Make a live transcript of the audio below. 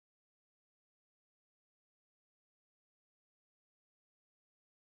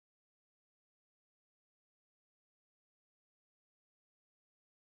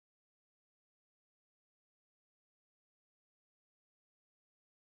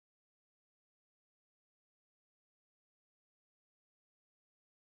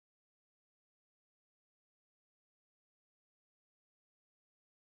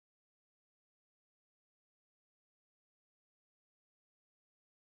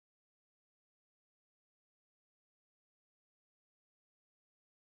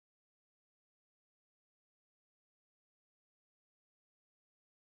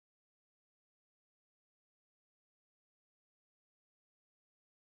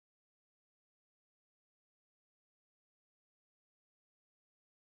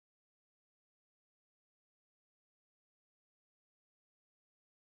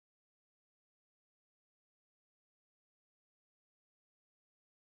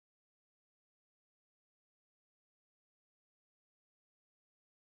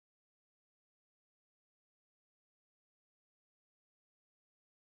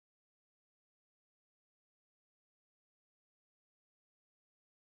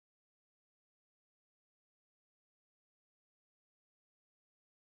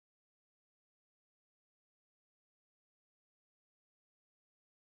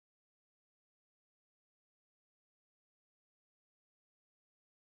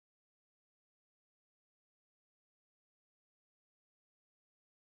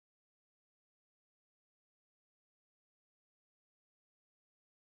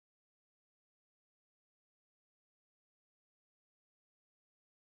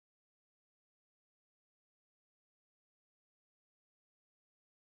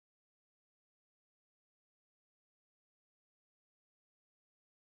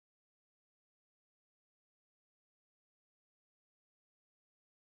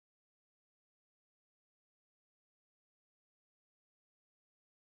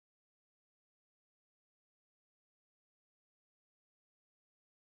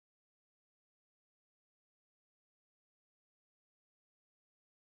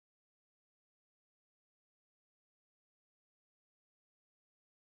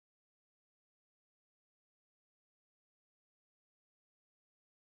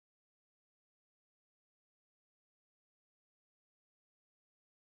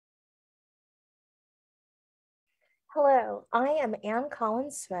Hello, I am Anne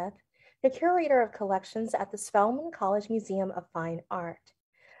Collins Smith, the Curator of Collections at the Spelman College Museum of Fine Art.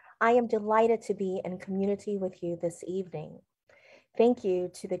 I am delighted to be in community with you this evening. Thank you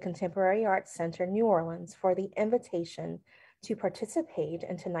to the Contemporary Arts Center New Orleans for the invitation to participate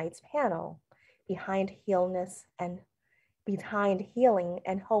in tonight's panel, Behind Healing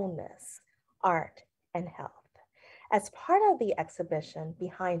and Wholeness, Art and Health, as part of the exhibition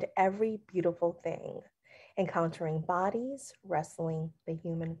Behind Every Beautiful Thing, Encountering Bodies, Wrestling the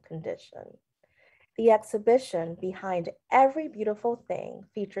Human Condition. The exhibition Behind Every Beautiful Thing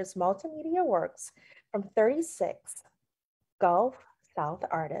features multimedia works from 36 Gulf South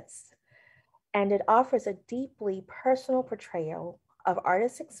artists, and it offers a deeply personal portrayal of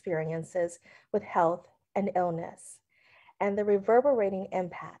artists' experiences with health and illness, and the reverberating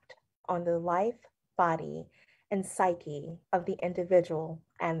impact on the life, body, and psyche of the individual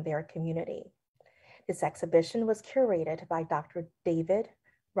and their community. This exhibition was curated by Dr. David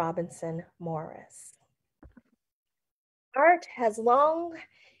Robinson Morris. Art has long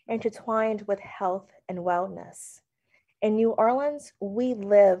intertwined with health and wellness. In New Orleans, we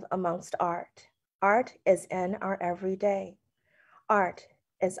live amongst art. Art is in our everyday. Art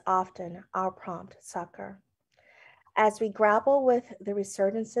is often our prompt succor. As we grapple with the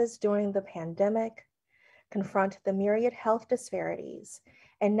resurgences during the pandemic, confront the myriad health disparities,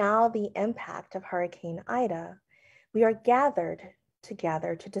 and now the impact of Hurricane Ida, we are gathered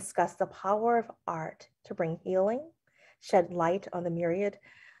together to discuss the power of art to bring healing, shed light on the myriad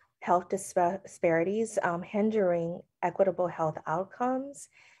health disparities hindering equitable health outcomes,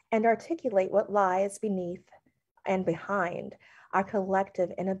 and articulate what lies beneath and behind our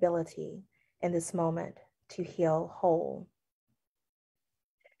collective inability in this moment to heal whole.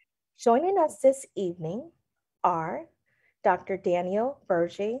 Joining us this evening are Dr. Daniel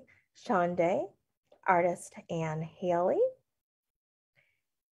Burje, Chonde, artist Anne Haley,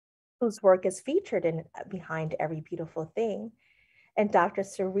 whose work is featured in Behind Every Beautiful Thing, and Dr.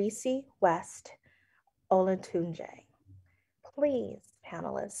 Cirecie West-Olatunji. Please,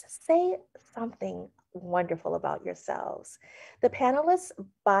 panelists, say something wonderful about yourselves. The panelists'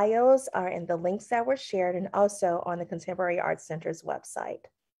 bios are in the links that were shared and also on the Contemporary Arts Center's website.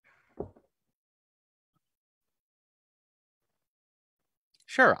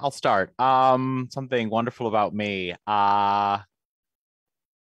 Sure, I'll start. Something wonderful about me. I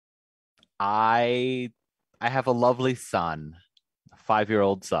have a lovely son, a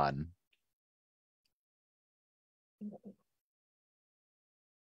 5-year-old son.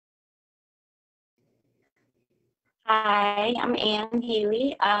 Hi, I'm Anne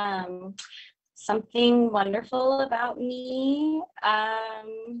Haley. Something wonderful about me.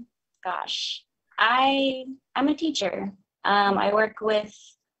 Gosh, I'm a teacher. I work with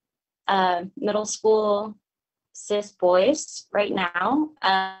middle school cis boys right now,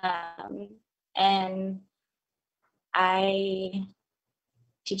 and I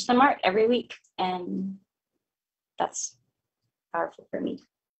teach them art every week, and that's powerful for me.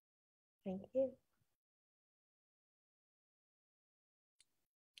 Thank you.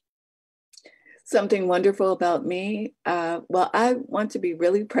 Something wonderful about me. Well, I want to be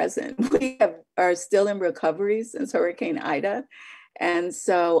really present. We are still in recovery since Hurricane Ida. And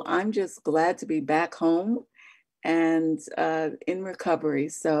so I'm just glad to be back home and in recovery.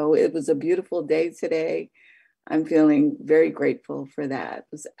 So it was a beautiful day today. I'm feeling very grateful for that. It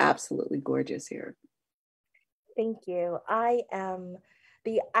was absolutely gorgeous here. Thank you.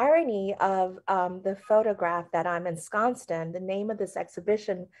 The irony of the photograph that I'm ensconced in, the name of this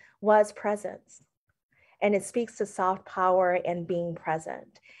exhibition was Presence. And it speaks to soft power and being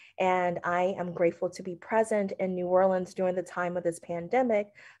present. And I am grateful to be present in New Orleans during the time of this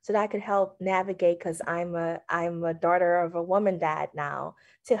pandemic so that I could help navigate, because I'm a daughter of a woman dad now,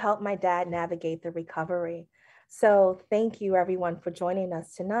 to help my dad navigate the recovery. So thank you everyone for joining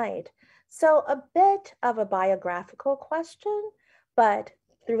us tonight. So a bit of a biographical question, but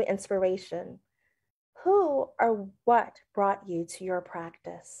through inspiration. Who or what brought you to your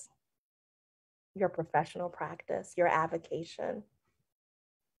practice? Your professional practice, your avocation?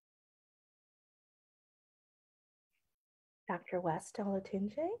 Dr.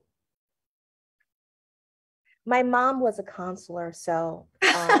 West-Olatunji? My mom was a counselor, so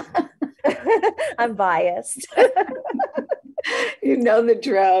I'm biased. You know the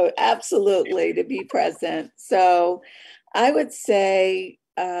drill, absolutely, to be present. So I would say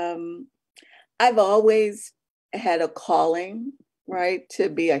I've always had a calling, right, to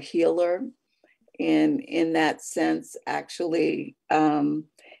be a healer in that sense, actually. And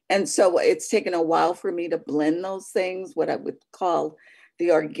so it's taken a while for me to blend those things, what I would call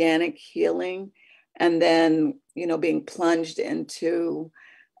the organic healing. and then, you know, being plunged into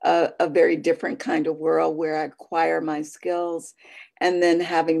a very different kind of world where I acquire my skills and then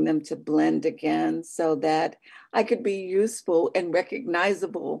having them to blend again so that I could be useful and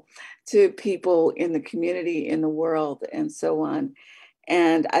recognizable to people in the community, in the world, and so on.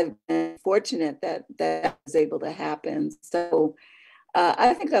 And I've been fortunate that that was able to happen. So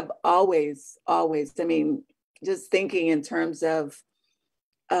I think I've always, I mean, just thinking in terms of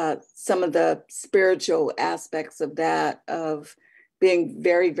some of the spiritual aspects of that, of being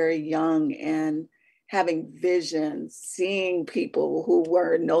very, very young and having visions, seeing people who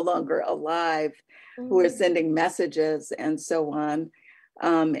were no longer alive, who were sending messages and so on,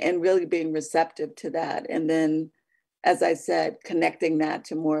 and really being receptive to that. And then, as I said, connecting that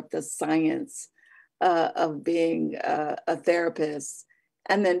to more of the science of being a therapist,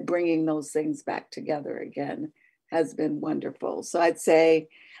 and then bringing those things back together again has been wonderful. So I'd say,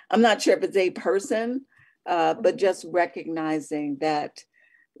 I'm not sure if it's a person, but just recognizing that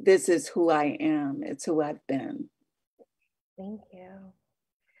this is who I am. It's who I've been. Thank you.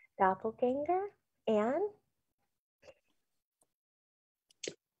 Doppelganger, Anne?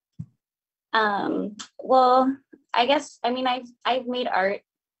 Well, I guess, I mean, I've made art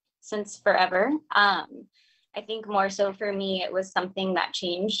since forever. I think more so for me, it was something that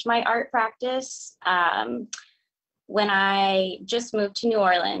changed my art practice. When I just moved to New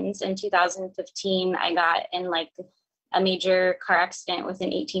Orleans in 2015, I got in like a major car accident with an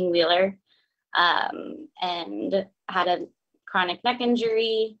 18-wheeler and had a chronic neck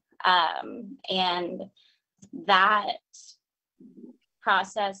injury. And that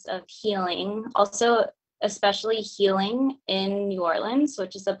process of healing, also especially healing in New Orleans,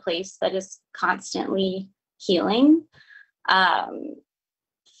 which is a place that is constantly healing,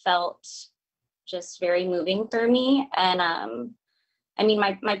 felt just very moving for me. And I mean,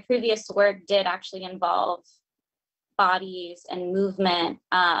 my previous work did actually involve bodies and movement,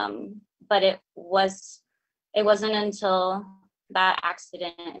 but it wasn't until that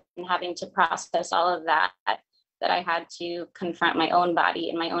accident and having to process all of that I had to confront my own body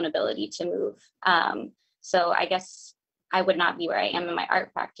and my own ability to move. So I guess I would not be where I am in my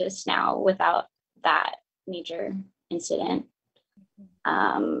art practice now without that major incident.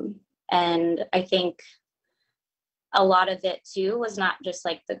 And I think a lot of it too was not just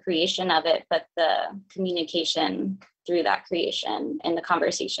like the creation of it, but the communication through that creation and the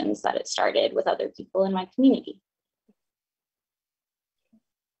conversations that it started with other people in my community.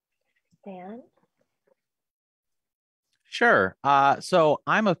 Dan? Sure. So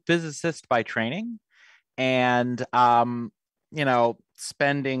I'm a physicist by training, and you know,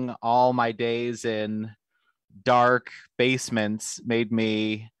 spending all my days in dark basements made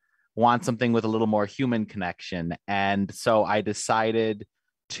me want something with a little more human connection. And so I decided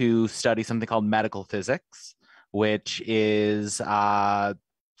to study something called medical physics, which is,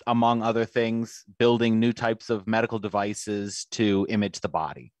 among other things, building new types of medical devices to image the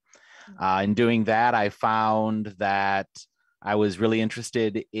body. In doing that, I found that I was really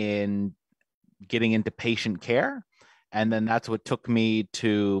interested in getting into patient care. And then that's what took me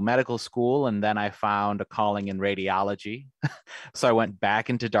to medical school. And then I found a calling in radiology. So I went back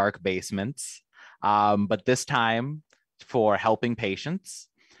into dark basements, but this time for helping patients.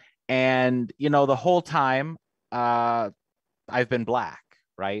 And, you know, the whole time I've been Black,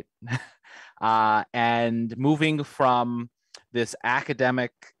 right? And moving from this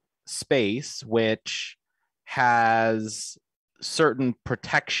academic space, which has certain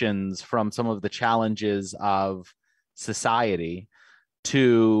protections from some of the challenges of society,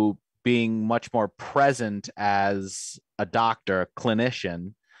 to being much more present as a doctor, a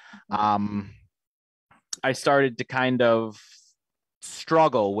clinician, I started to kind of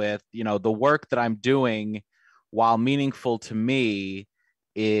struggle with, you know, the work that I'm doing, while meaningful to me,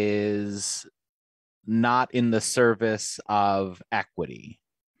 is not in the service of equity,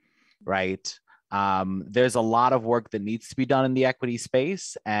 right? There's a lot of work that needs to be done in the equity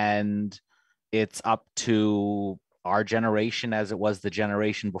space, and it's up to our generation, as it was the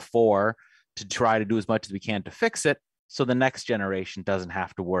generation before, to try to do as much as we can to fix it, so the next generation doesn't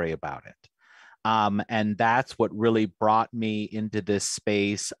have to worry about it. And that's what really brought me into this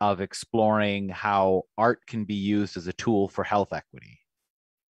space of exploring how art can be used as a tool for health equity.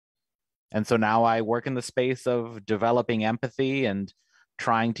 And so now I work in the space of developing empathy and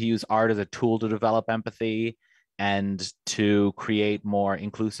trying to use art as a tool to develop empathy and to create more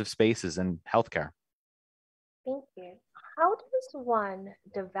inclusive spaces in healthcare. Thank you. How does one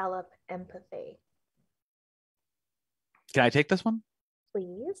develop empathy? Can I take this one?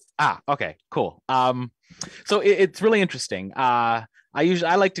 Please. Okay, cool. So it's really interesting.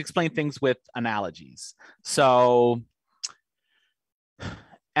 I like to explain things with analogies. So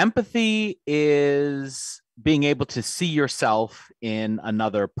empathy is being able to see yourself in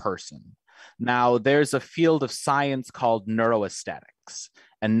another person. Now, there's a field of science called neuroaesthetics,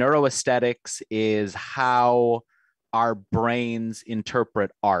 and neuroaesthetics is how our brains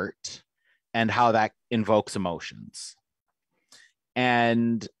interpret art and how that invokes emotions.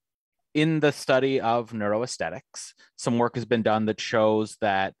 And in the study of neuroaesthetics, some work has been done that shows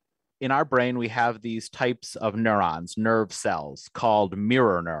that in our brain, we have these types of neurons, nerve cells called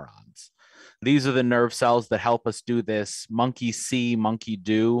mirror neurons. These are the nerve cells that help us do this monkey see, monkey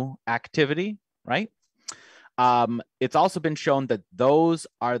do activity, right? It's also been shown that those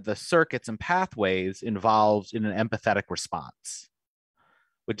are the circuits and pathways involved in an empathetic response,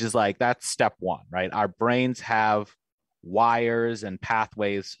 which is like, that's step one, right? Our brains have wires and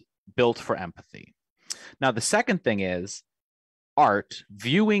pathways built for empathy. Now, the second thing is art,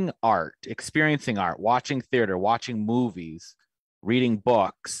 viewing art, experiencing art, watching theater, watching movies, reading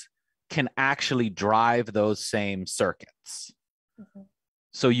books can actually drive those same circuits. Mm-hmm.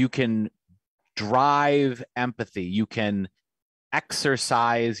 So you can drive empathy. You can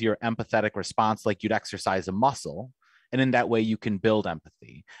exercise your empathetic response like you'd exercise a muscle. And in that way, you can build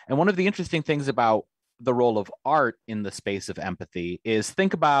empathy. And one of the interesting things about the role of art in the space of empathy is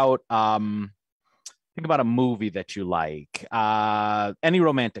think about a movie that you like, any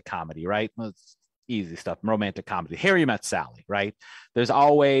romantic comedy, right? It's easy stuff, romantic comedy. Harry Met Sally, right? There's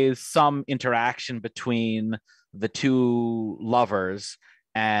always some interaction between the two lovers,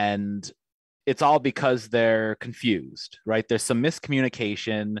 and it's all because they're confused, right? There's some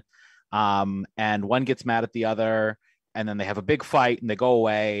miscommunication, and one gets mad at the other, and then they have a big fight and they go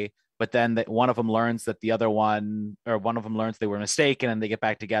away. But then one of them learns that the other one, or one of them learns they were mistaken, and they get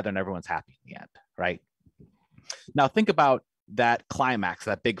back together and everyone's happy in the end, right? Now think about that climax,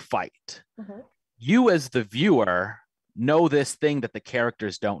 that big fight. Mm-hmm. You as the viewer know this thing that the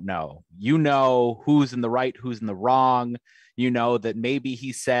characters don't know. You know who's in the right, who's in the wrong. You know that maybe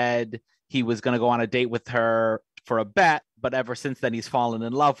he said he was going to go on a date with her for a bet, but ever since then he's fallen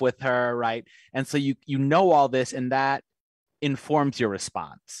in love with her, right? And so you know all this, and that informs your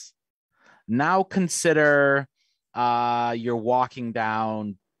response. Now consider you're walking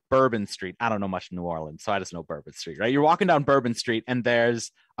down Bourbon Street. I don't know much New Orleans, so I just know Bourbon Street, right? You're walking down Bourbon Street and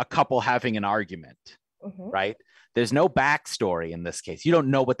there's a couple having an argument, mm-hmm. right? There's no backstory in this case. You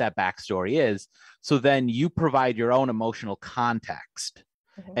don't know what that backstory is. So then you provide your own emotional context,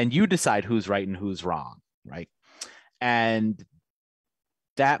 mm-hmm. and you decide who's right and who's wrong, right? And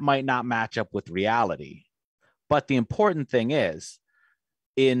that might not match up with reality. But the important thing is,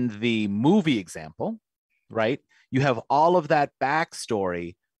 in the movie example, right, you have all of that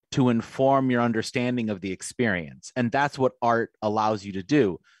backstory to inform your understanding of the experience. And that's what art allows you to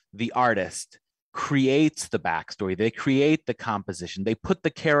do. The artist creates the backstory. They create the composition. They put the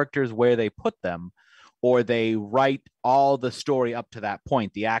characters where they put them, or they write all the story up to that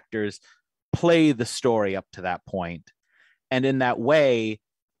point. The actors play the story up to that point. And in that way,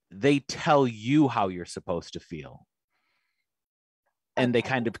 they tell you how you're supposed to feel. And they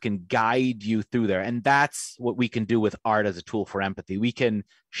kind of can guide you through there. And that's what we can do with art as a tool for empathy. We can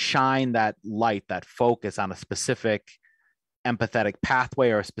shine that light, that focus on a specific empathetic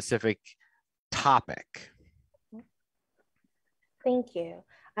pathway or a specific topic. Thank you.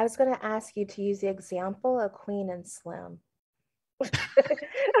 I was going to ask you to use the example of Queen and Slim.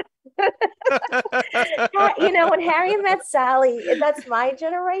 You know, when Harry Met Sally, that's my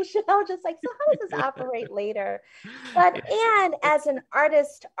generation. I was just like, so how does this operate later? But and as an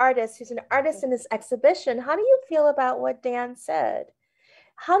artist who's an artist in this exhibition, how do you feel about what Dan said?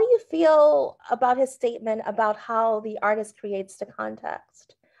 How do you feel about his statement about how the artist creates the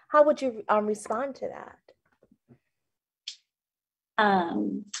context? How would you respond to that?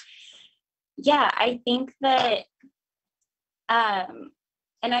 Yeah, I think that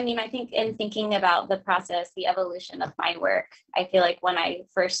and I mean, I think in thinking about the process, the evolution of my work, I feel like when I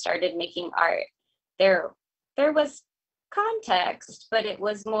first started making art, there was context, but it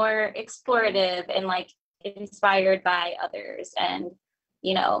was more explorative and like inspired by others, and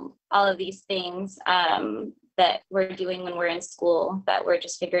you know, all of these things that we're doing when we're in school, that we're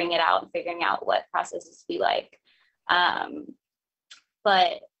just figuring it out and figuring out what processes we like.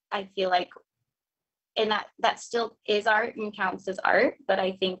 But I feel like, and that still is art and counts as art, but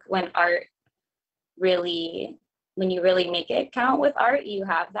I think when you really make it count with art, you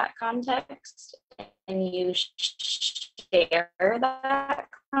have that context and you share that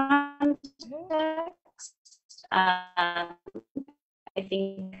context. I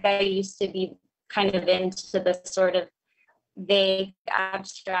think I used to be kind of into the sort of vague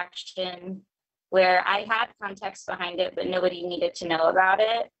abstraction where I had context behind it, but nobody needed to know about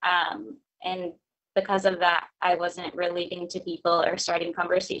it. And because of that, I wasn't relating to people or starting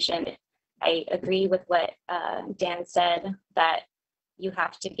conversation. I agree with what Dan said, that you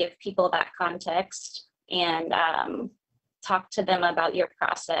have to give people that context and talk to them about your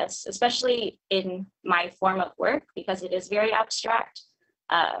process, especially in my form of work, because it is very abstract.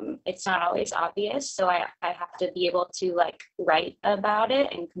 It's not always obvious. So I have to be able to like write about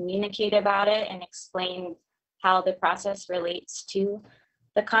it and communicate about it and explain how the process relates to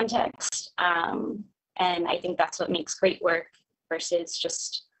the context. And I think that's what makes great work versus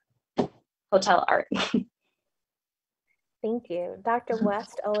just hotel art. Thank you. Dr.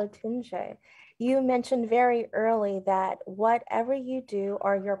 West-Olatunji, you mentioned very early that whatever you do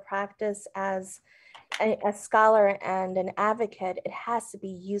or your practice as a scholar and an advocate, it has to be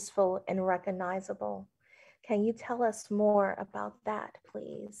useful and recognizable. Can you tell us more about that,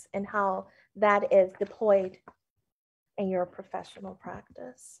 please, and how that is deployed in your professional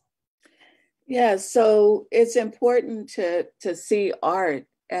practice? Yeah, so it's important to see art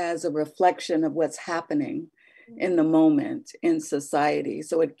as a reflection of what's happening in the moment in society.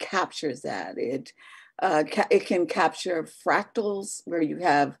 So it captures that. It can capture fractals where you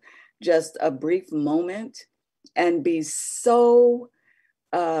have just a brief moment and be so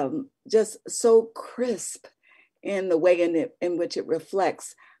just so crisp in the way in which it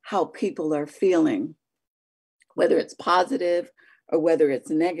reflects how people are feeling, whether it's positive or whether it's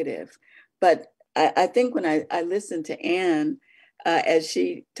negative. But I think when I listen to Anne, as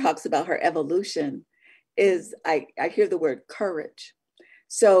she talks about her evolution, I hear the word courage.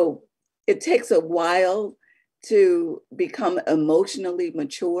 So it takes a while to become emotionally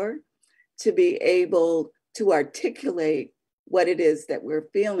mature, to be able to articulate what it is that we're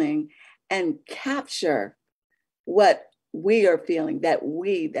feeling and capture what we are feeling,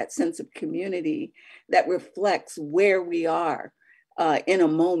 that sense of community that reflects where we are in a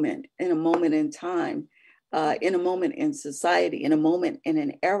moment in time, in a moment in society, in a moment in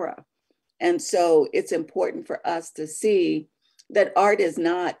an era. And so it's important for us to see that art is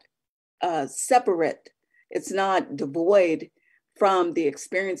not separate. It's not devoid from the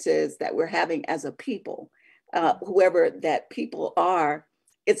experiences that we're having as a people. Whoever that people are,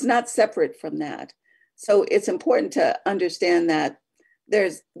 it's not separate from that. So it's important to understand that there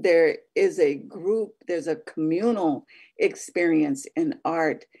is a group, there's a communal experience in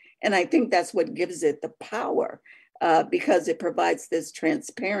art. And I think that's what gives it the power, because it provides this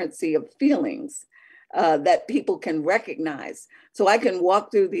transparency of feelings that people can recognize. So I can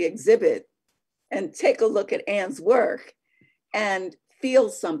walk through the exhibit and take a look at Anne's work and feel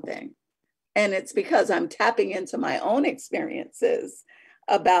something. And it's because I'm tapping into my own experiences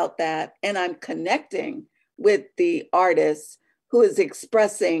about that. And I'm connecting with the artist who is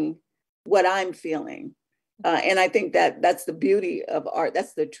expressing what I'm feeling. And I think that that's the beauty of art.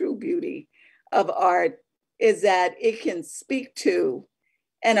 That's the true beauty of art, is that it can speak to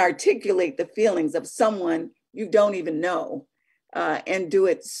and articulate the feelings of someone you don't even know, and do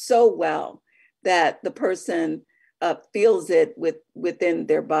it so well that the person feels it within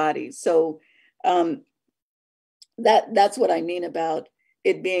their body. So that's what I mean about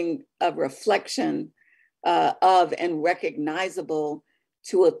it being a reflection of and recognizable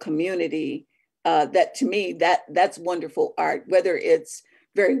to a community. That to me, that's wonderful art, whether it's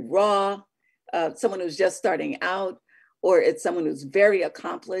very raw, someone who's just starting out, or it's someone who's very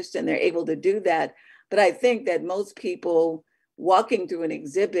accomplished and they're able to do that. But I think that most people walking through an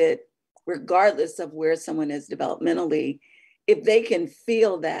exhibit, regardless of where someone is developmentally, if they can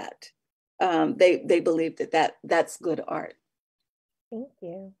feel that, they believe that's good art. Thank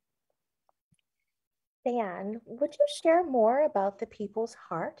you. Dan, would you share more about the People's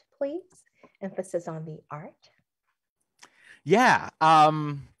Heart, please? Emphasis on the art. Yeah.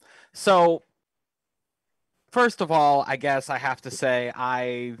 So first of all, I guess I have to say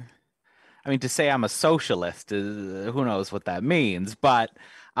I mean, to say I'm a socialist, who knows what that means, but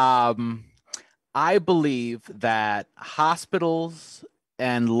I believe that hospitals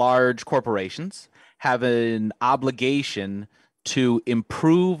and large corporations have an obligation to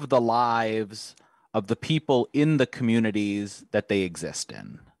improve the lives of the people in the communities that they exist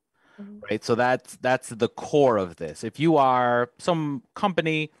in. Right. So that's the core of this. If you are some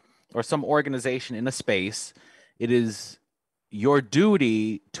company or some organization in a space, it is your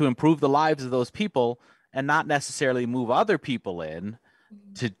duty to improve the lives of those people and not necessarily move other people in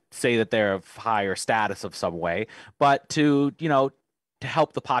to say that they're of higher status of some way, but to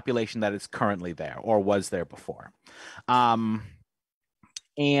help the population that is currently there or was there before.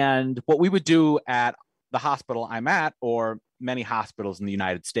 And what we would do at the hospital I'm at, or many hospitals in the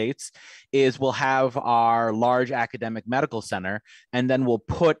United States, is we'll have our large academic medical center, and then we'll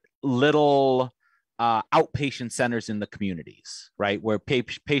put little outpatient centers in the communities, right? Where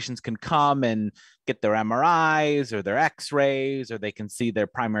patients can come and get their MRIs or their X-rays, or they can see their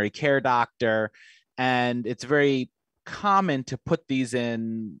primary care doctor. And it's very common to put these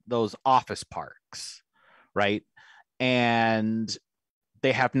in those office parks, right? And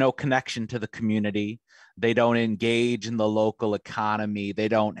they have no connection to the community. They don't engage in the local economy. They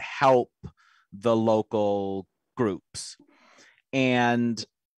don't help the local groups. And,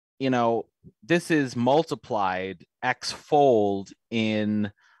 you know, this is multiplied X-fold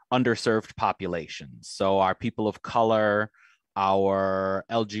in underserved populations. So our people of color, our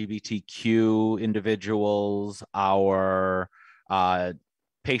LGBTQ individuals, our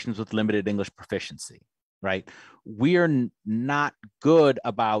patients with limited English proficiency, right? We're not good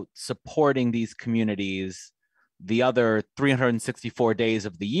about supporting these communities the other 364 days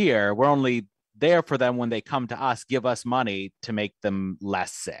of the year. We're only there for them when they come to us, give us money to make them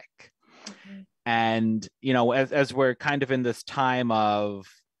less sick. Mm-hmm. And, you know, as we're kind of in this time of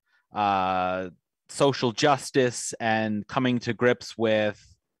social justice and coming to grips with,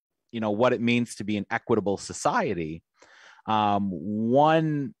 you know, what it means to be an equitable society,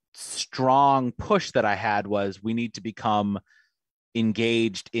 one strong push that I had was we need to become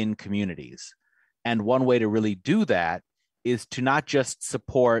engaged in communities. And one way to really do that is to not just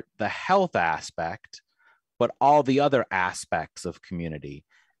support the health aspect, but all the other aspects of community.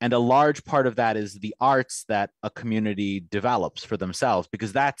 And a large part of that is the arts that a community develops for themselves,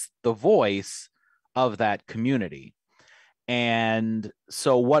 because that's the voice of that community. And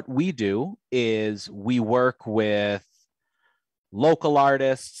so what we do is we work with local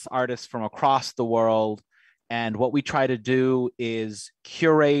artists, artists from across the world. And what we try to do is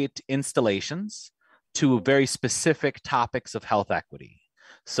curate installations to very specific topics of health equity.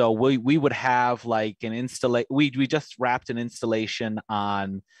 So we would have like an installation. We just wrapped an installation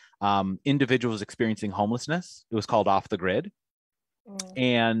on individuals experiencing homelessness. It was called Off the Grid.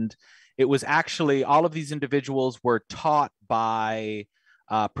 And it was actually, all of these individuals were taught by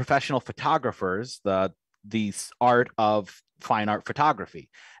professional photographers, the art of fine art photography.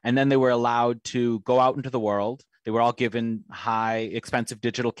 And then they were allowed to go out into the world. They were all given high, expensive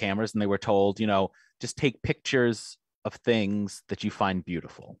digital cameras, and they were told, you know, just take pictures of things that you find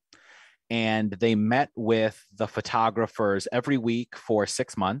beautiful. And they met with the photographers every week for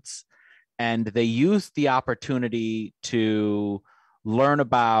 6 months. And they used the opportunity to learn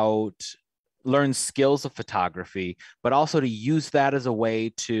skills of photography, but also to use that as a way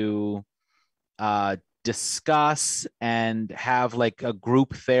to discuss and have like a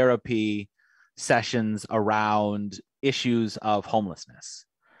group therapy sessions around issues of homelessness.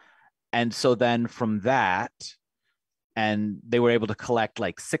 And so then from that, and they were able to collect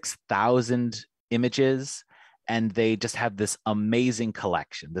like 6,000 images, and they just have this amazing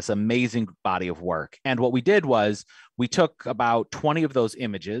collection, this amazing body of work. And what we did was we took about 20 of those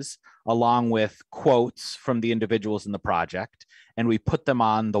images along with quotes from the individuals in the project, and we put them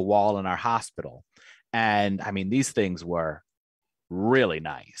on the wall in our hospital. And I mean, these things were really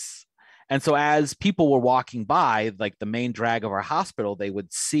nice. And so as people were walking by, like the main drag of our hospital, they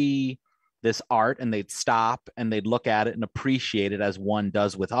would see this art and they'd stop and they'd look at it and appreciate it as one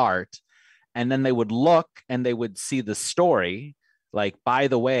does with art. And then they would look and they would see the story. Like, by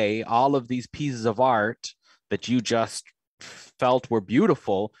the way, all of these pieces of art that you just felt were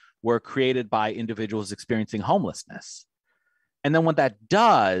beautiful were created by individuals experiencing homelessness. And then what that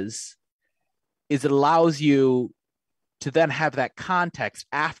does is it allows you to then have that context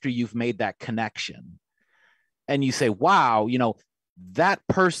after you've made that connection. And you say, wow, you know, that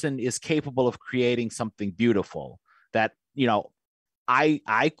person is capable of creating something beautiful that, you know,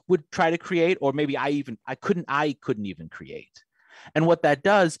 I would try to create, or maybe I couldn't even create. And what that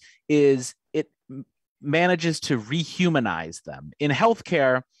does is it manages to rehumanize them. In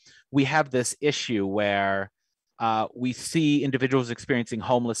healthcare, we have this issue where we see individuals experiencing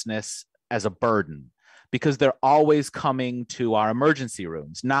homelessness as a burden, because they're always coming to our emergency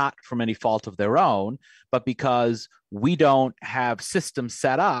rooms, not from any fault of their own, but because we don't have systems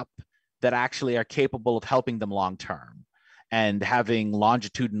set up that actually are capable of helping them long term and having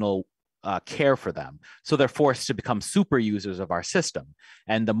longitudinal care for them. So they're forced to become super users of our system.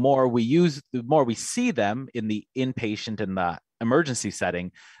 And the more we see them in the inpatient and the emergency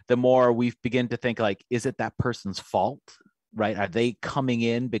setting, the more we begin to think like, is it that person's fault, right? Are they coming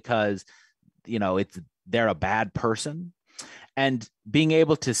in because, you know, they're a bad person? And being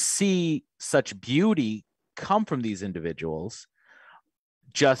able to see such beauty come from these individuals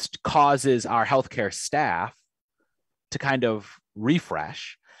just causes our healthcare staff to kind of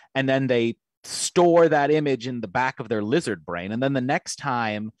refresh, and then they store that image in the back of their lizard brain. And then the next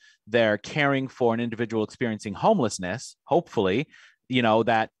time they're caring for an individual experiencing homelessness, hopefully,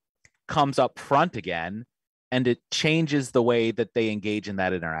 that comes up front again, and it changes the way that they engage in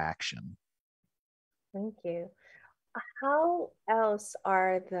that interaction. Thank you. How else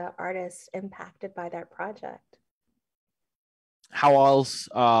are the artists impacted by that project? How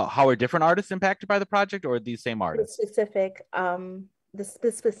are different artists impacted by the project, or these same artists? The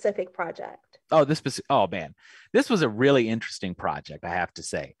specific project. Oh man, this was a really interesting project, I have to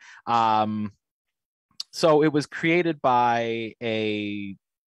say. So it was created by a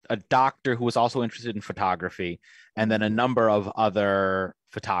doctor who was also interested in photography, and then a number of other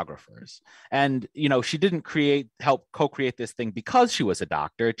photographers. And she didn't help co-create this thing because she was a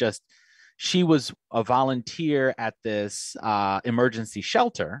doctor. She was a volunteer at this emergency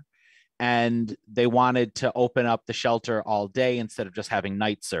shelter, and they wanted to open up the shelter all day instead of just having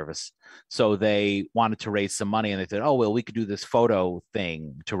night service. So they wanted to raise some money, and they said, oh, well, we could do this photo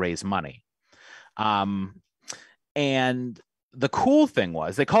thing to raise money. And the cool thing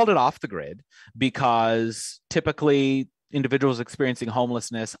was they called it off the grid, because typically individuals experiencing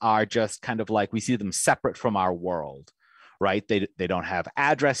homelessness are just kind of like, we see them separate from our world, right? They don't have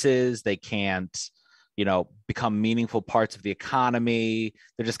addresses. They can't, become meaningful parts of the economy.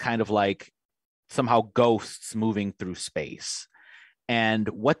 They're just kind of like somehow ghosts moving through space. And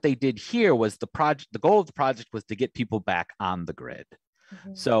what they did here was the goal of the project was to get people back on the grid.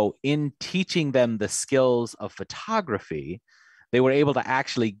 Mm-hmm. So in teaching them the skills of photography, they were able to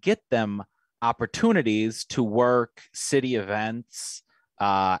actually get them opportunities to work city events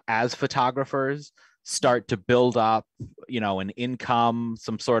as photographers, start to build up, an income,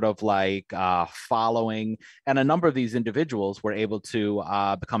 some sort of like following. And a number of these individuals were able to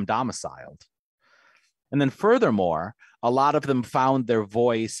become domiciled. And then furthermore, a lot of them found their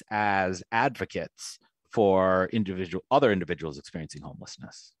voice as advocates for other individuals experiencing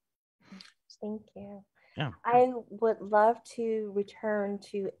homelessness. Thank you. Yeah. I would love to return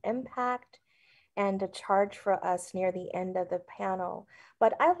to impact and a charge for us near the end of the panel,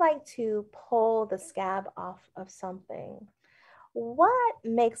 but I'd like to pull the scab off of something. What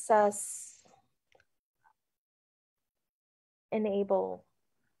makes us enable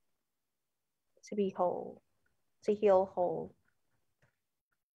to be whole, to heal whole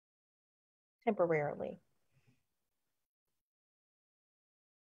temporarily?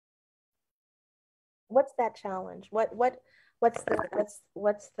 What's that challenge? What's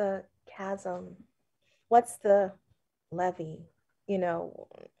the chasm? What's the levee?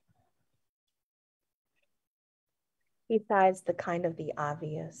 Besides the kind of the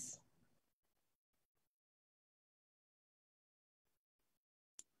obvious.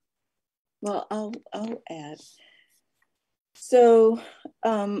 Well, I'll add. So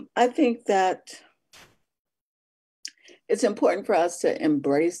I think that it's important for us to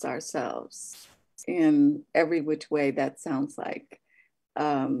embrace ourselves in every which way that sounds like.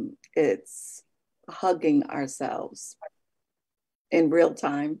 It's hugging ourselves in real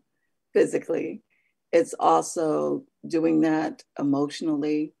time, physically. It's also doing that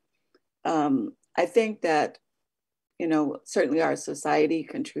emotionally. I think that, certainly our society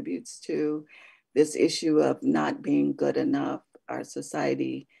contributes to this issue of not being good enough. Our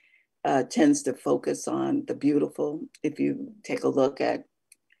society tends to focus on the beautiful. If you take a look at,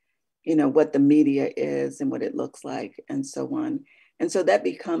 what the media is and what it looks like and so on. And so that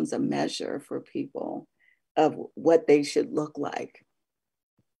becomes a measure for people of what they should look like,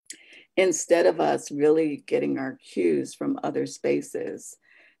 instead of us really getting our cues from other spaces,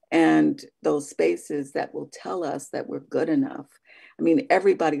 and those spaces that will tell us that we're good enough. I mean,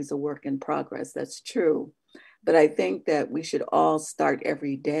 everybody's a work in progress, that's true. But I think that we should all start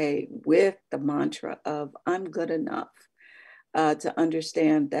every day with the mantra of I'm good enough, to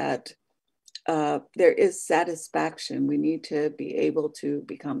understand that there is satisfaction. We need to be able to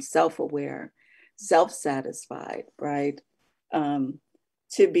become self-aware, self-satisfied, right?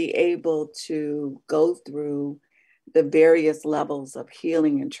 To be able to go through the various levels of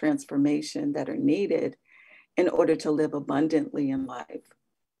healing and transformation that are needed in order to live abundantly in life.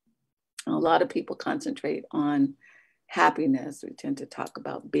 A lot of people concentrate on happiness. We tend to talk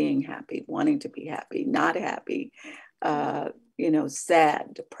about being happy, wanting to be happy, not happy,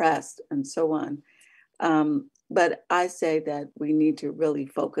 sad, depressed, and so on. But I say that we need to really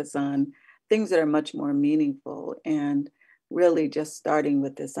focus on things that are much more meaningful, and really just starting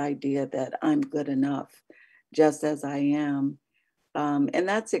with this idea that I'm good enough just as I am. And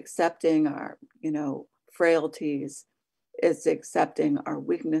that's accepting our, frailties, It's accepting our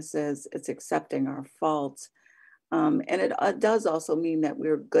weaknesses. It's accepting our faults. And it does also mean that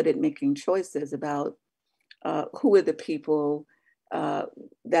we're good at making choices about who are the people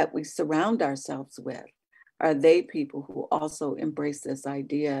that we surround ourselves with. Are they people who also embrace this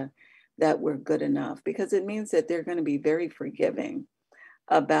idea that we're good enough? Because it means that they're going to be very forgiving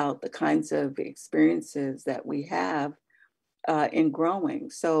about the kinds of experiences that we have in growing.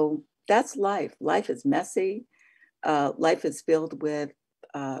 So that's life. Life is messy. Life is filled with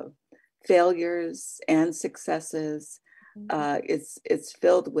failures and successes. It's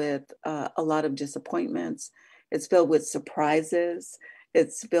filled with a lot of disappointments. It's filled with surprises.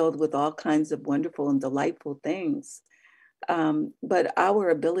 It's filled with all kinds of wonderful and delightful things. But our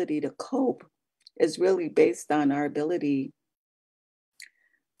ability to cope is really based on our ability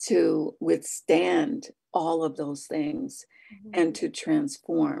to withstand all of those things and to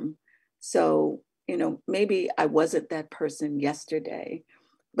transform. So, you know, maybe I wasn't that person yesterday,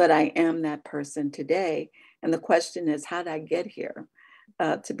 but I am that person today. And the question is, how did I get here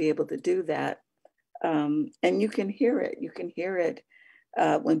to be able to do that? And you can hear it. You can hear it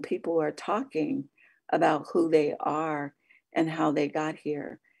when people are talking about who they are and how they got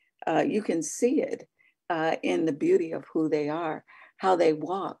here. You can see it in the beauty of who they are, how they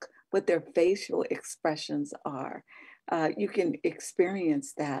walk, what their facial expressions are. You can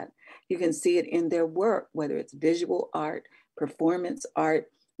experience that. You can see it in their work, whether it's visual art, performance art,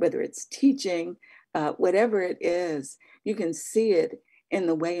 whether it's teaching, whatever it is, you can see it in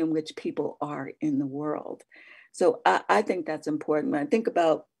the way in which people are in the world. So I think that's important. When I think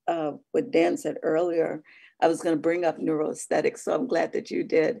about what Dan said earlier, I was going to bring up neuroaesthetics, so I'm glad that you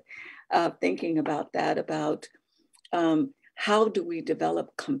did. Thinking about that, about how do we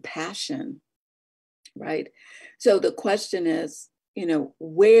develop compassion, right? So the question is, you know,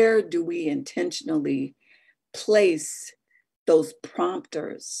 where do we intentionally place those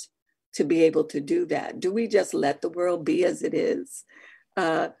prompters to be able to do that? Do we just let the world be as it is?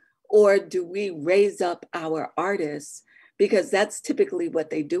 Or do we raise up our artists? Because that's typically what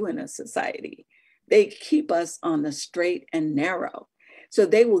they do in a society. They keep us on the straight and narrow. So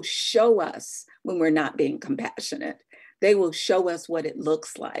they will show us when we're not being compassionate. They will show us what it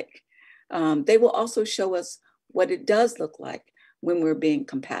looks like. They will also show us what it does look like when we're being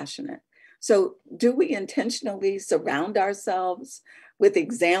compassionate. So do we intentionally surround ourselves with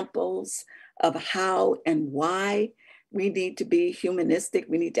examples of how and why we need to be humanistic?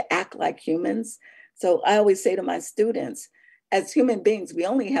 We need to act like humans. So I always say to my students, as human beings, we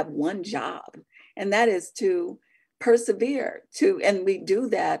only have one job, and that is to persevere, and we do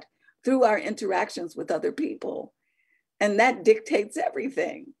that through our interactions with other people. And that dictates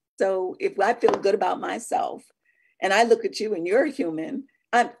everything. So if I feel good about myself and I look at you and you're a human,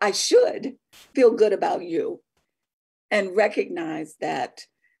 I should feel good about you and recognize that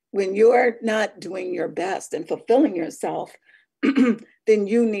when you're not doing your best and fulfilling yourself, then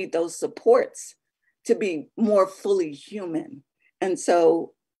you need those supports to be more fully human. And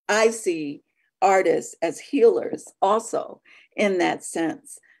so I see artists as healers also in that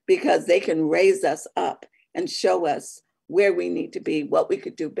sense, because they can raise us up and show us where we need to be, what we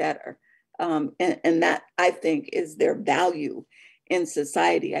could do better. And that, I think, is their value in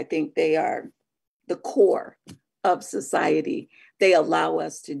society. I think they are the core of society. They allow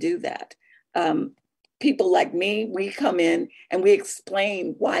us to do that. People like me, we come in and we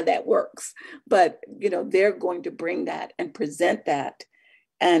explain why that works, but you know, they're going to bring that and present that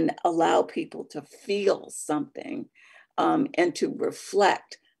and allow people to feel something and to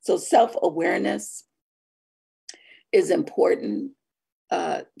reflect. So self-awareness is important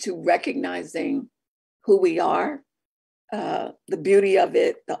to recognizing who we are, the beauty of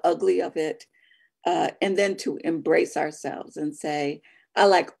it, the ugly of it, and then to embrace ourselves and say, I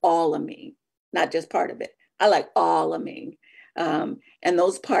like all of me, not just part of it. I like all of me. And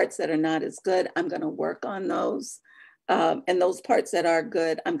those parts that are not as good, I'm going to work on those. And those parts that are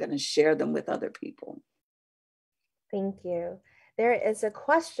good, I'm going to share them with other people. Thank you. There is a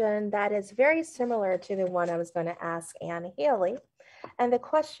question that is very similar to the one I was going to ask Anne Haley. And the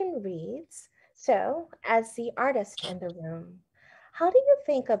question reads, so as the artist in the room, how do you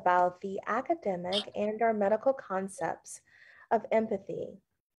think about the academic and or medical concepts of empathy?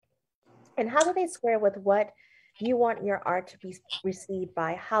 And how do they square with what you want your art to be received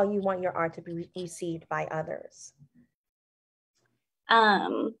by, how you want your art to be received by others?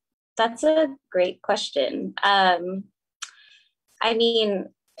 That's a great question. I mean,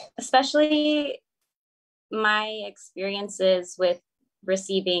 especially my experiences with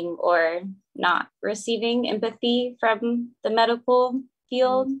receiving or not receiving empathy from the medical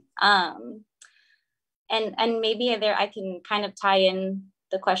field. And and maybe there I can kind of tie in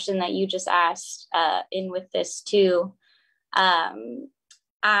the question that you just asked in with this too.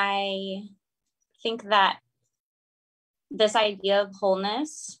 I think that this idea of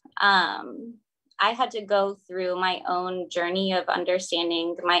wholeness, I had to go through my own journey of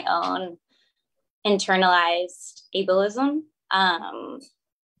understanding my own internalized ableism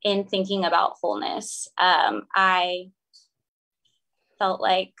in thinking about wholeness. I felt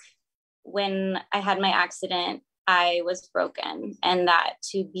like when I had my accident, I was broken, and that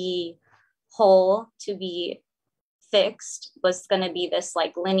to be whole, to be fixed, was going to be this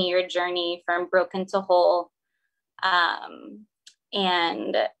like linear journey from broken to whole. And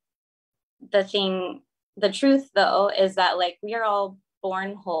the truth though, is that like we are all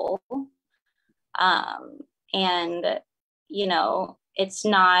born whole. And, you know, it's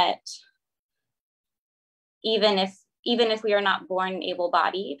not, even if we are not born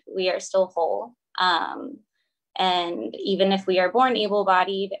able-bodied, we are still whole. And even if we are born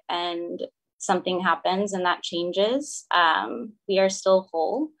able-bodied and something happens and that changes, we are still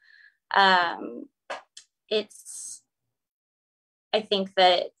whole. I think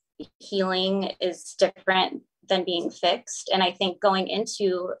that healing is different than being fixed. And I think going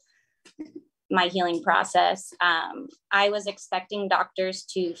into my healing process, I was expecting doctors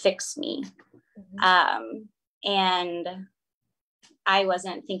to fix me. And I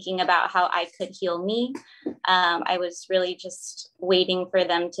wasn't thinking about how I could heal me. I was really just waiting for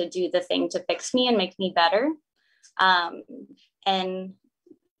them to do the thing to fix me and make me better. And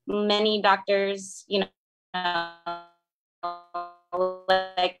many doctors, you know,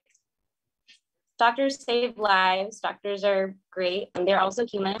 like doctors save lives, doctors are great, and they're also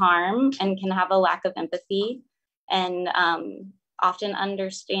human harm and can have a lack of empathy and often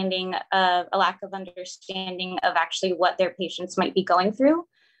a lack of understanding of actually what their patients might be going through.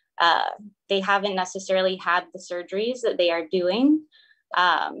 They haven't necessarily had the surgeries that they are doing.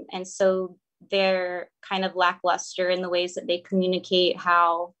 And so they're kind of lackluster in the ways that they communicate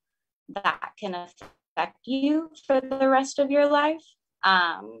how that can affect you for the rest of your life.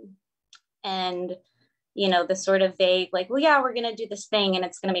 And, you know, the sort of vague, like, well, yeah, we're going to do this thing and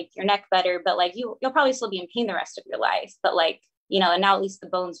it's going to make your neck better, but like, you'll probably still be in pain the rest of your life. But like, you know, and now at least the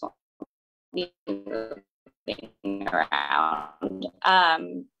bones won't be moving around.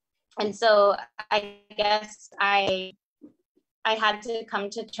 And so I guess I had to come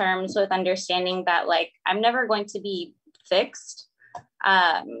to terms with understanding that like, I'm never going to be fixed,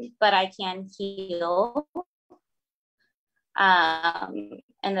 but I can heal.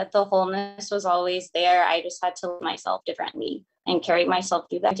 And that the wholeness was always there. I just had to live myself differently and carry myself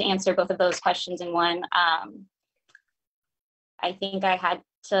through that. To answer both of those questions in one, I think I had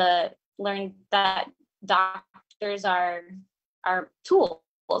to learn that doctors are tools.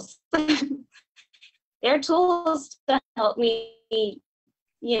 They're tools to help me,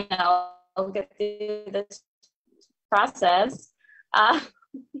 you know, get through this process. But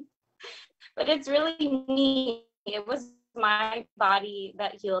it's really me. It was my body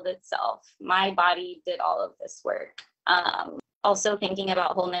that healed itself. My body did all of this work. Also thinking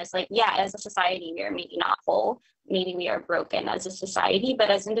about wholeness, like, yeah, as a society, we are maybe not whole. Maybe we are broken as a society, but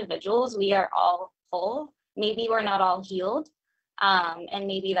as individuals, we are all whole. Maybe we're not all healed. And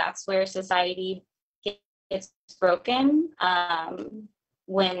maybe that's where society gets broken,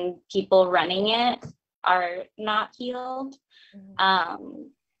 when people running it are not healed.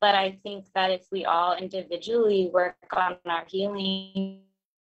 But I think that if we all individually work on our healing,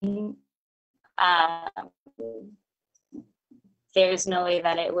 there's no way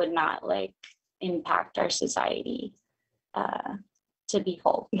that it would not like impact our society to be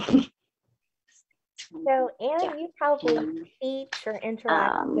whole. So, Anne, you probably teach or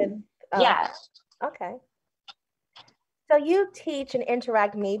interact with. Yeah. Okay. So you teach and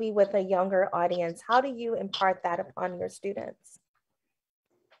interact maybe with a younger audience. How do you impart that upon your students?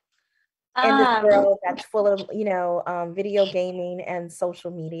 In this world that's full of, you know, video gaming and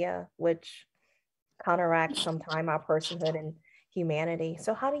social media, which counteracts sometimes our personhood and humanity.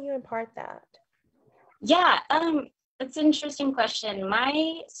 So how do you impart that? Yeah, it's an interesting question.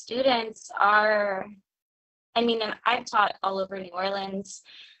 My students are, I mean, I've taught all over New Orleans,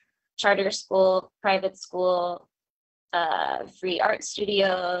 charter school, private school, free art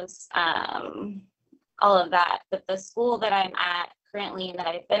studios, all of that. But the school that I'm at currently and that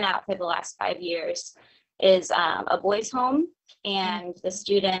I've been at for the last 5 years is a boys' home, and the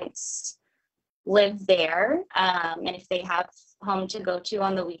students live there. And if they have home to go to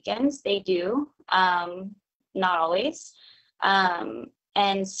on the weekends, they do, not always.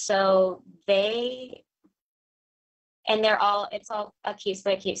 And so they and it's all a case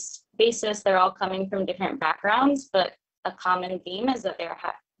by case basis. They're all coming from different backgrounds, but a common theme is that there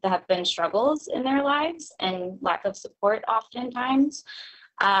have been struggles in their lives and lack of support oftentimes.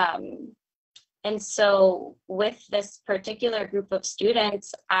 And so with this particular group of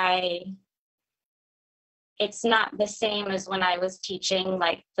students, it's not the same as when I was teaching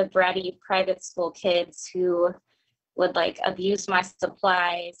like the bratty private school kids who would like abuse my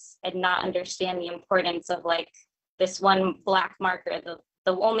supplies and not understand the importance of like this one black marker,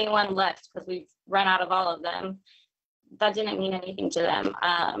 the only one left because we've run out of all of them. That didn't mean anything to them.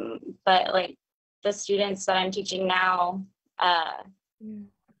 But like the students that I'm teaching now,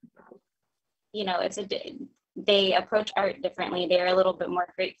 you know, they approach art differently. They're a little bit more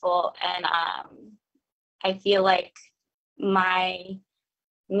grateful. And I feel like my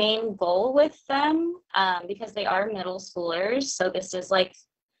main goal with them, because they are middle schoolers, so this is like,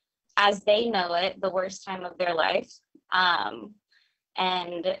 as they know it, the worst time of their life.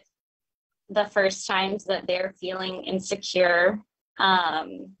 And the first times that they're feeling insecure.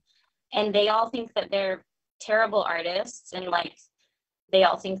 And they all think that they're terrible artists, and like, they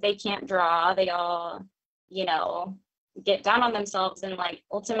all think they can't draw. They all, you know, get down on themselves. And like,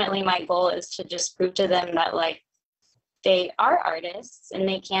 ultimately my goal is to just prove to them that like, they are artists and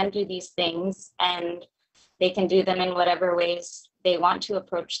they can do these things, and they can do them in whatever ways they want to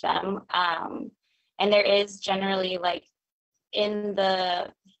approach them. And there is generally like in the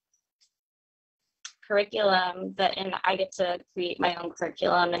curriculum and I get to create my own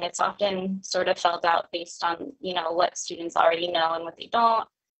curriculum, and it's often sort of felt out based on, you know, what students already know and what they don't,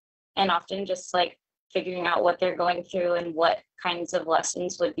 and often just like figuring out what they're going through and what kinds of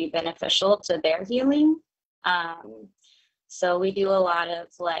lessons would be beneficial to their healing. So we do a lot of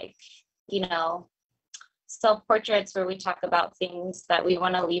like, you know, self-portraits where we talk about things that we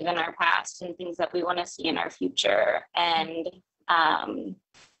want to leave in our past and things that we want to see in our future. And,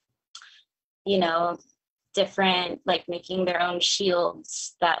 you know, different, like making their own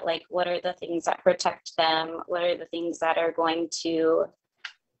shields that like, what are the things that protect them? What are the things that are going to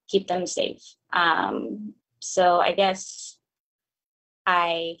keep them safe? So I guess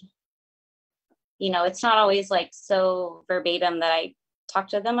you know, it's not always like so verbatim that I talk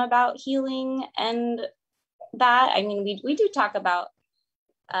to them about healing and that. I mean, we do talk about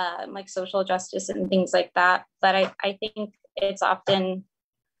like social justice and things like that, but I think it's often,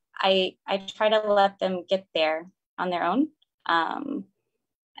 I try to let them get there on their own,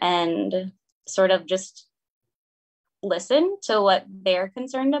 and sort of just listen to what they're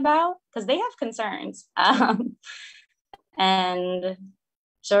concerned about, because they have concerns, and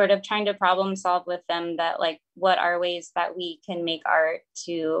sort of trying to problem solve with them that like, what are ways that we can make art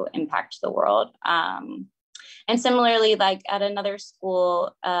to impact the world. And similarly, like at another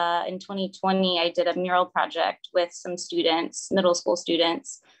school in 2020, I did a mural project with some students, middle school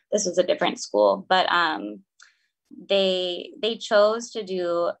students. This was a different school, but they chose to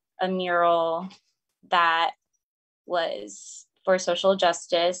do a mural that was for social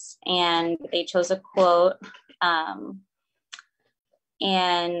justice, and they chose a quote,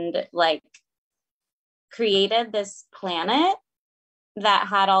 and like created this planet that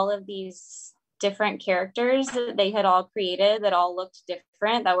had all of these different characters that they had all created that all looked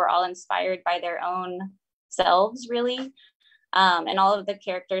different, that were all inspired by their own selves, really. And all of the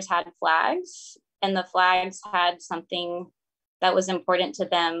characters had flags, and the flags had something that was important to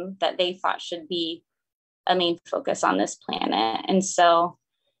them that they thought should be a main focus on this planet. And so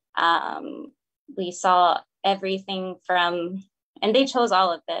we saw everything from, and they chose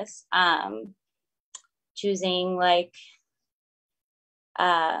all of this, choosing like,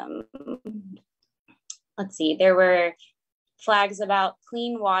 let's see, there were flags about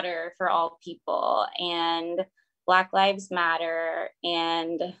clean water for all people, and Black Lives Matter,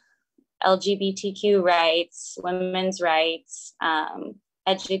 and LGBTQ rights, women's rights,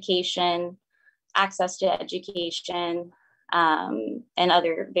 education, access to education, and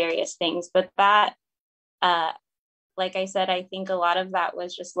other various things. But that, like I said, I think a lot of that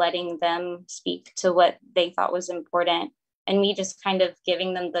was just letting them speak to what they thought was important, and me just kind of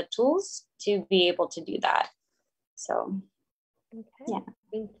giving them the tools to be able to do that. So, okay. Yeah.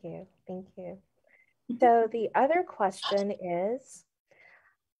 Thank you. Thank you. So the other question is,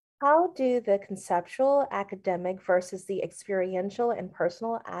 how do the conceptual, academic versus the experiential and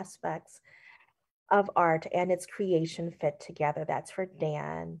personal aspects of art and its creation fit together? That's for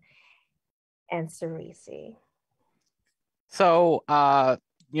Dan and Cirecie. So,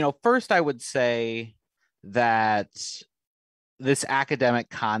 you know, first I would say that this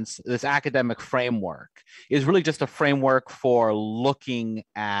academic framework is really just a framework for looking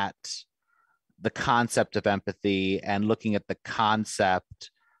at the concept of empathy and looking at the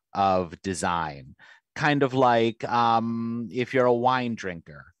concept of design. Kind of like if you're a wine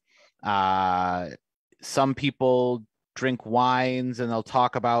drinker, some people drink wines and they'll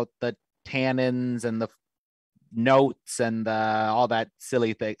talk about the tannins and the notes and all that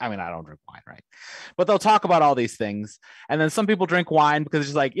silly thing. I mean, I don't drink wine, right? But they'll talk about all these things. And then some people drink wine because it's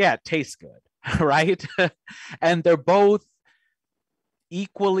just like, yeah, it tastes good, right? And they're both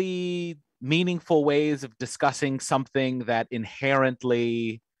equally meaningful ways of discussing something that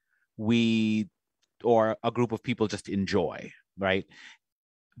inherently we or a group of people just enjoy, right?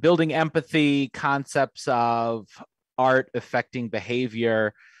 Building empathy, concepts of art affecting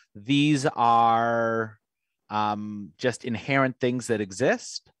behavior, these are just inherent things that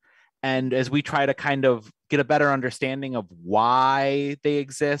exist. And as we try to kind of get a better understanding of why they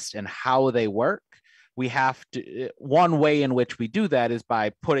exist and how they work, we have to, one way in which we do that is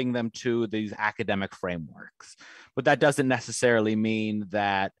by putting them to these academic frameworks. But that doesn't necessarily mean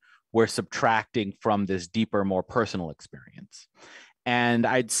that we're subtracting from this deeper, more personal experience. And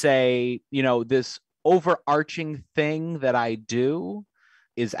I'd say, you know, this overarching thing that I do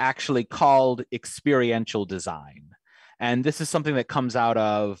is actually called experiential design. And this is something that comes out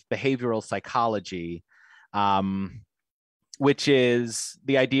of behavioral psychology, which is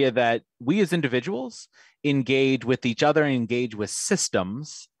the idea that we as individuals engage with each other and engage with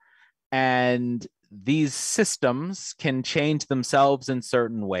systems. And these systems can change themselves in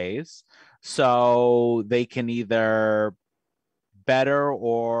certain ways. So they can either better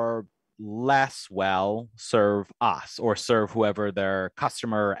or less well serve us or serve whoever their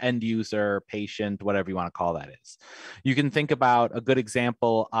customer, end user, patient, whatever you want to call that is. You can think about a good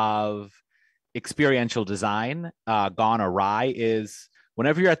example of experiential design gone awry is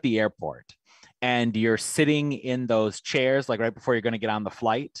whenever you're at the airport and you're sitting in those chairs, like right before you're going to get on the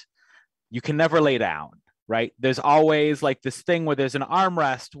flight, you can never lay down, right? There's always like this thing where there's an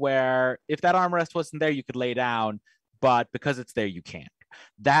armrest where if that armrest wasn't there, you could lay down, but because it's there, you can't.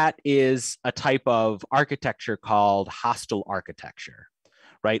 That is a type of architecture called hostile architecture,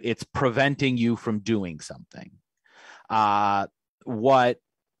 right? It's preventing you from doing something. What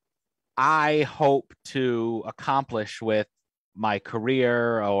I hope to accomplish with my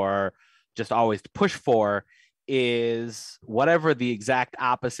career or just always to push for is whatever the exact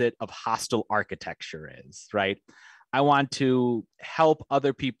opposite of hostile architecture is, right? I want to help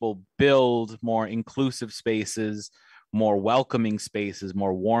other people build more inclusive spaces, more welcoming spaces,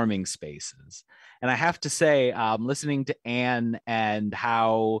 more warming spaces. And I have to say, listening to Anne and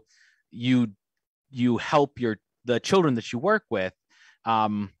how you help the children that you work with,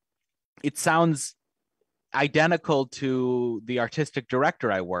 it sounds identical to the artistic director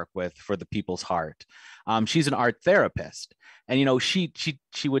I work with for the People's Heart. She's an art therapist, and you know, she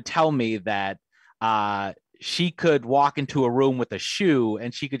would tell me that she could walk into a room with a shoe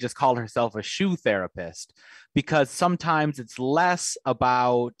and she could just call herself a shoe therapist, because sometimes it's less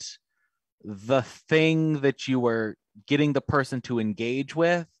about the thing that you were getting the person to engage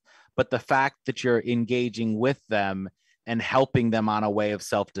with, but the fact that you're engaging with them and helping them on a way of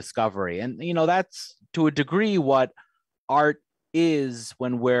self-discovery. And, you know, that's to a degree what art is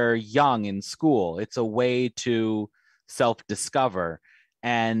when we're young in school. It's a way to self-discover.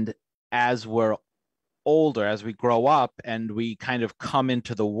 And as we're older, as we grow up and we kind of come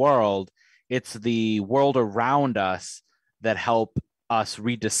into the world, it's the world around us that help us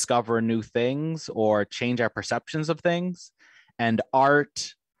rediscover new things or change our perceptions of things. And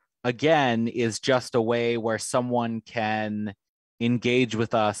art, again, is just a way where someone can engage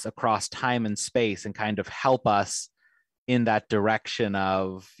with us across time and space and kind of help us in that direction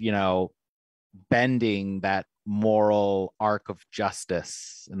of, you know, bending that moral arc of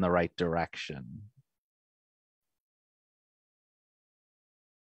justice in the right direction.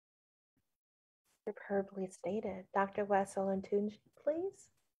 Superbly stated. Dr. West-Olatunji, please.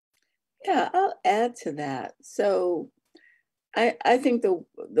 Yeah, I'll add to that. So I think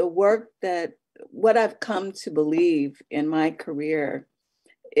the work that, what I've come to believe in my career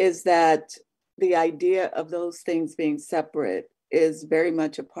is that the idea of those things being separate is very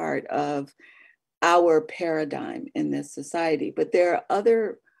much a part of our paradigm in this society. But there are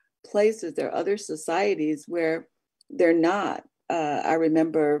other places, there are other societies where they're not. I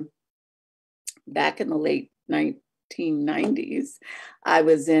remember back in the late 1990s, I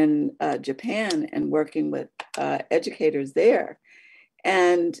was in Japan and working with educators there.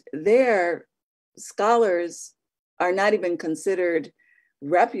 And their scholars are not even considered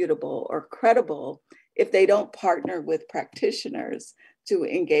reputable or credible if they don't partner with practitioners to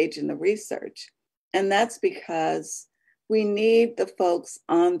engage in the research. And that's because we need the folks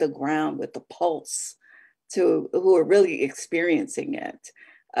on the ground with the pulse who are really experiencing it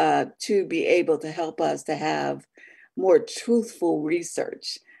to be able to help us to have more truthful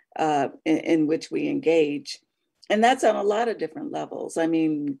research in which we engage. And that's on a lot of different levels. I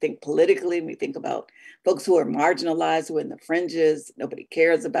mean, we think politically, we think about folks who are marginalized, who are in the fringes, nobody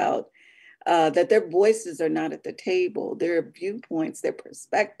cares about, that their voices are not at the table, their viewpoints, their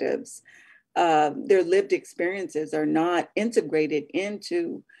perspectives, their lived experiences are not integrated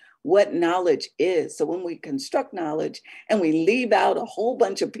into what knowledge is. So when we construct knowledge and we leave out a whole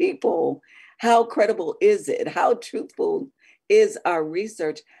bunch of people, how credible is it? How truthful is our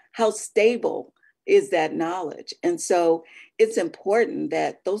research? How stable is that knowledge? And so it's important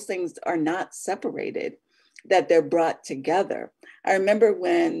that those things are not separated, that they're brought together. I remember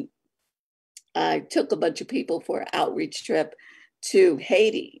when I took a bunch of people for an outreach trip to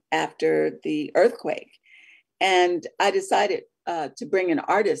Haiti after the earthquake. And I decided to bring an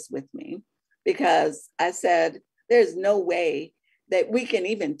artist with me because I said, there's no way that we can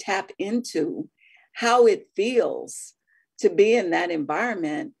even tap into how it feels to be in that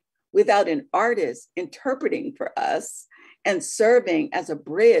environment without an artist interpreting for us and serving as a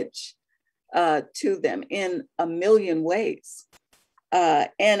bridge to them in a million ways.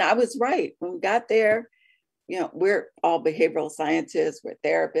 And I was right. When we got there, you know, we're all behavioral scientists, we're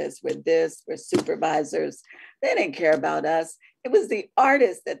therapists, we're supervisors. They didn't care about us. It was the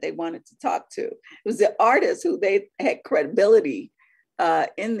artists that they wanted to talk to. It was the artists who they had credibility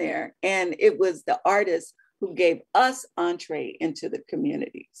in there. And it was the artists who gave us entree into the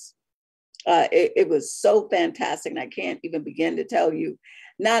communities. It was so fantastic. And I can't even begin to tell you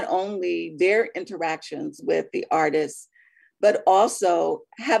not only their interactions with the artists, but also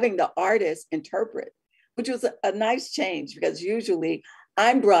having the artists interpret, which was a nice change because usually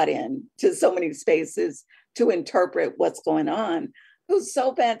I'm brought in to so many spaces to interpret what's going on. It was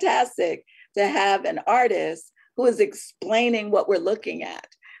so fantastic to have an artist who is explaining what we're looking at,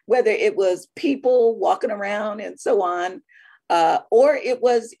 whether it was people walking around and so on, or it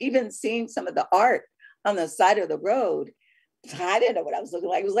was even seeing some of the art on the side of the road. I didn't know what I was looking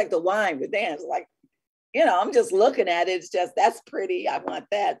like. It was like the wine with dance, like, you know, I'm just looking at it. It's just, that's pretty. I want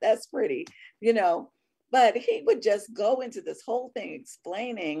that. That's pretty, you know. But he would just go into this whole thing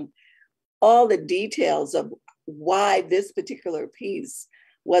explaining all the details of why this particular piece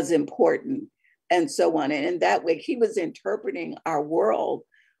was important and so on. And in that way, he was interpreting our world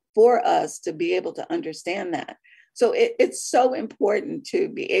for us to be able to understand that. So it's so important to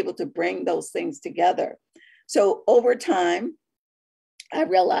be able to bring those things together. So over time, I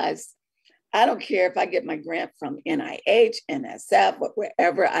realized I don't care if I get my grant from NIH, NSF, or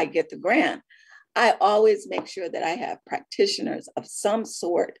wherever I get the grant. I always make sure that I have practitioners of some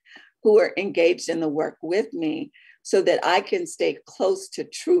sort who are engaged in the work with me so that I can stay close to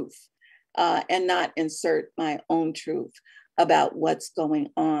truth and not insert my own truth about what's going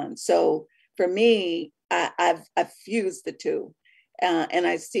on. So for me, I've fused the two and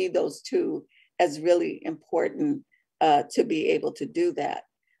I see those two as really important to be able to do that.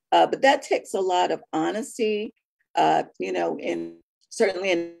 But that takes a lot of honesty, you know,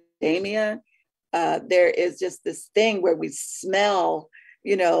 certainly in academia, there is just this thing where we smell,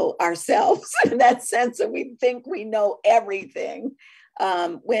 you know, ourselves in that sense that we think we know everything,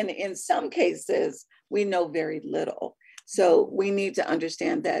 when in some cases we know very little. So we need to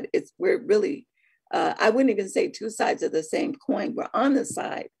understand that we're really, I wouldn't even say two sides of the same coin. We're on the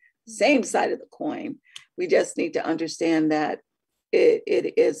same side of the coin. We just need to understand that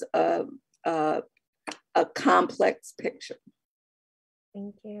it is a complex picture.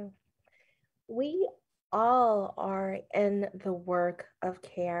 Thank you. We all are in the work of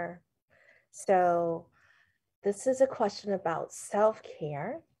care. So this is a question about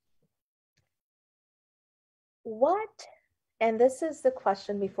self-care. And this is the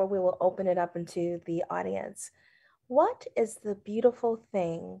question before we will open it up into the audience. What is the beautiful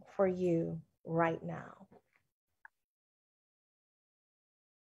thing for you right now?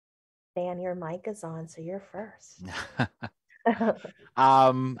 Dan, your mic is on, so you're first.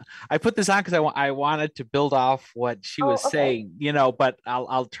 I put this on because I wanted to build off what she was saying, you know, but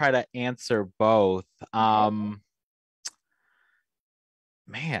I'll try to answer both. Man,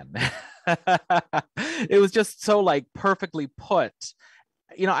 it was just so like perfectly put.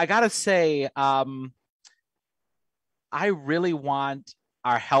 You know, I gotta say, I really want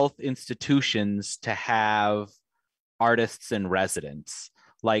our health institutions to have artists in residence.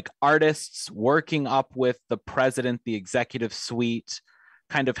 Like artists working up with the president, the executive suite,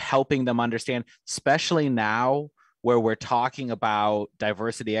 kind of helping them understand, especially now where we're talking about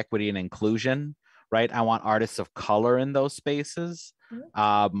diversity, equity, and inclusion, right? I want artists of color in those spaces.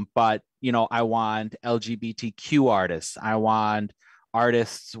 But, you know, I want LGBTQ artists. I want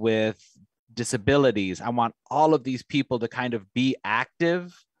artists with disabilities. I want all of these people to kind of be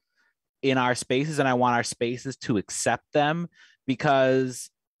active in our spaces, and I want our spaces to accept them, because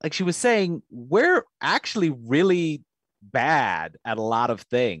like she was saying, we're actually really bad at a lot of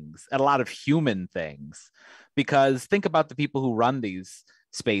things, at a lot of human things. Because think about the people who run these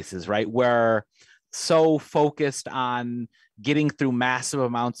spaces, right? We're so focused on getting through massive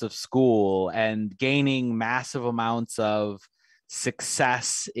amounts of school and gaining massive amounts of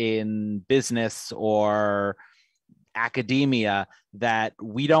success in business or academia that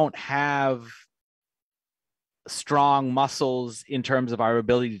we don't have strong muscles in terms of our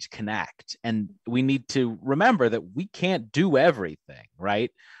ability to connect. And we need to remember that we can't do everything,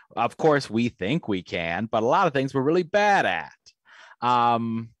 right? Of course, we think we can, but a lot of things we're really bad at.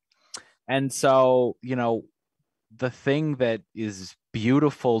 And so, you know, the thing that is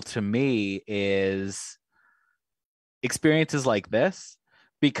beautiful to me is experiences like this,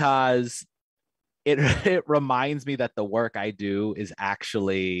 because it reminds me that the work I do is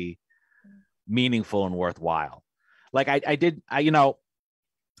actually meaningful and worthwhile. Like I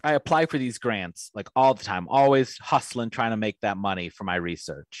apply for these grants like all the time, always hustling, trying to make that money for my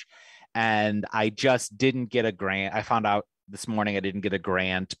research. And I just didn't get a grant. I found out this morning I didn't get a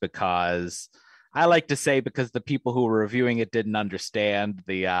grant because I like to say because the people who were reviewing it didn't understand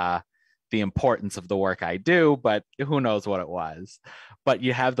the importance of the work I do, but who knows what it was. But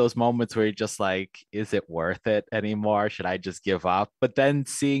you have those moments where you're just like, is it worth it anymore? Should I just give up? But then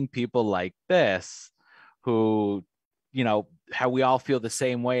seeing people like this who, you know, how we all feel the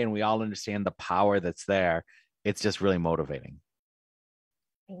same way and we all understand the power that's there, it's just really motivating.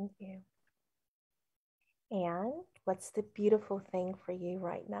 Thank you. And what's the beautiful thing for you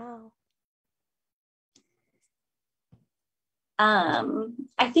right now?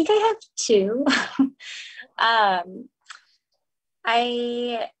 I think I have two.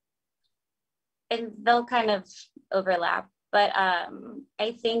 And they'll kind of overlap, but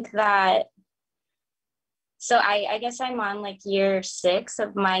I think that, so I guess I'm on like year 6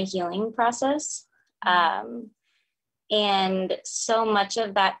 of my healing process. And so much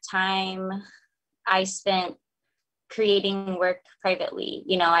of that time I spent creating work privately.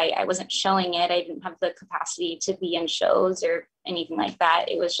 You know, I wasn't showing it. I didn't have the capacity to be in shows or anything like that.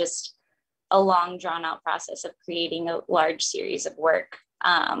 It was just a long drawn out process of creating a large series of work.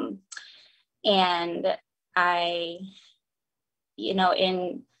 And I, you know,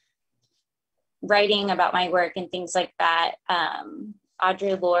 in writing about my work and things like that,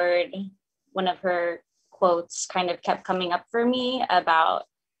 Audre Lorde, one of her quotes kind of kept coming up for me about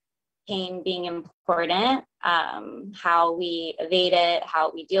pain being important, how we evade it,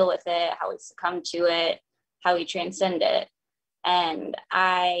 how we deal with it, how we succumb to it, how we transcend it. And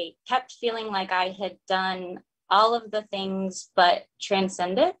I kept feeling like I had done all of the things but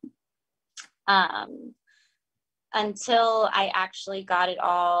transcend it, until I actually got it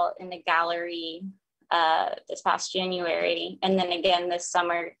all in the gallery this past January. And then again this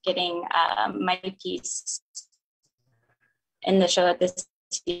summer, getting my piece in the show at the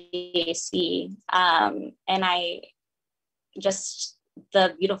CAC. And I just,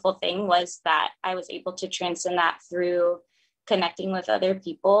 the beautiful thing was that I was able to transcend that through connecting with other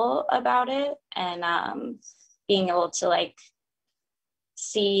people about it, and being able to like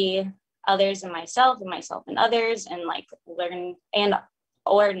see others and myself and others, and like learn and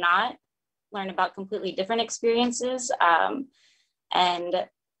or not learn about completely different experiences. And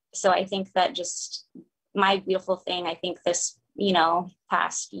so I think that just my beautiful thing, I think this, you know,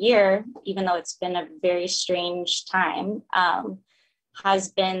 past year, even though it's been a very strange time, has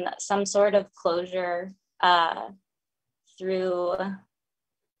been some sort of closure through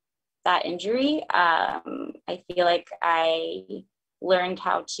that injury. I feel like I learned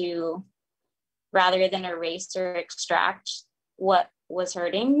how to, rather than erase or extract what was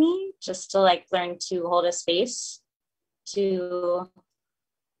hurting me, just to like learn to hold a space, to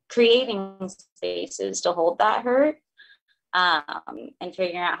creating spaces to hold that hurt, and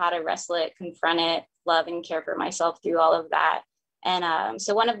figuring out how to wrestle it, confront it, love and care for myself through all of that. And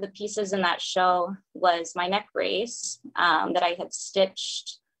so one of the pieces in that show was my neck brace that I had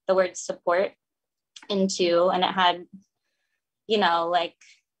stitched the word support into, and it had, you know, like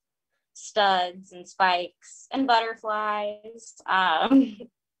studs and spikes and butterflies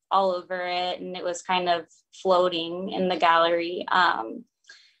all over it. And it was kind of floating in the gallery. And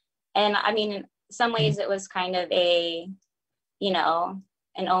I mean, in some ways it was kind of a, you know,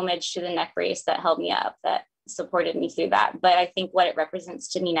 an homage to the neck brace that held me up, that supported me through that. But I think what it represents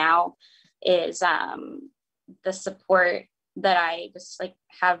to me now is the support that I just like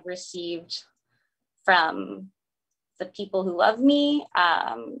have received from the people who love me,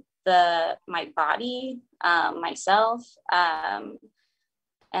 my body, myself,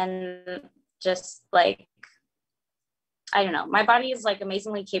 and just like, I don't know, my body is like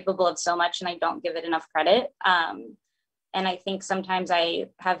amazingly capable of so much and I don't give it enough credit. And I think sometimes I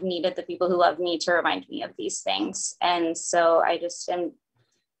have needed the people who love me to remind me of these things. And so I just am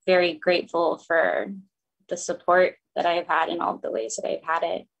very grateful for the support that I've had in all of the ways that I've had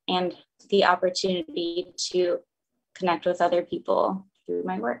it, and the opportunity to connect with other people through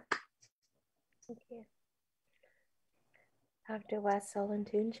my work. Thank you. Dr.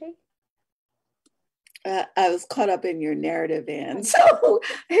 West-Olatunji? I was caught up in your narrative, and so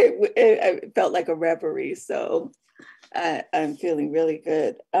it felt like a reverie. So I'm feeling really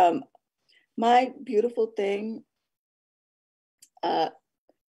good. My beautiful thing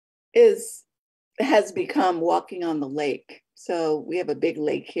has become walking on the lake. So we have a big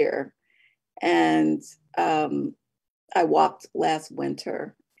lake here, and I walked last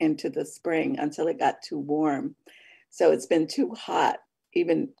winter into the spring until it got too warm. So it's been too hot,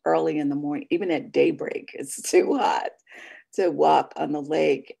 even early in the morning, even at daybreak, it's too hot to walk on the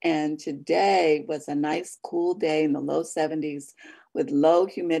lake. And today was a nice cool day in the low 70s with low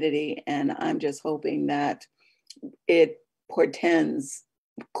humidity. And I'm just hoping that it portends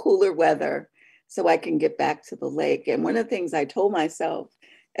cooler weather so I can get back to the lake. And one of the things I told myself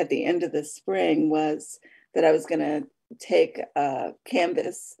at the end of the spring was that I was going to take a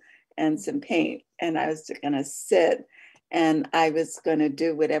canvas and some paint, and I was going to sit and I was going to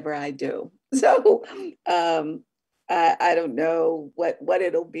do whatever I do. So I don't know what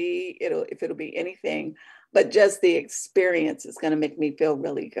it'll be, if it'll be anything, but just the experience is going to make me feel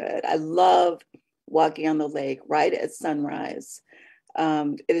really good. I love walking on the lake right at sunrise.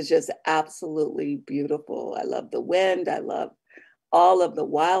 It is just absolutely beautiful. I love the wind. I love all of the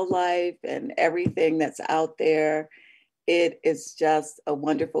wildlife and everything that's out there. It is just a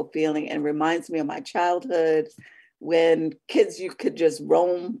wonderful feeling and reminds me of my childhood when kids, you could just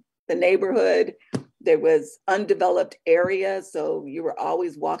roam the neighborhood. There was undeveloped area, so you were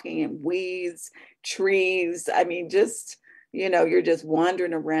always walking in weeds, trees. I mean, just, you're just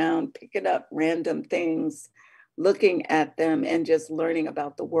wandering around, picking up random things, looking at them and just learning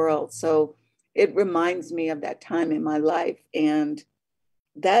about the world. So it reminds me of that time in my life, and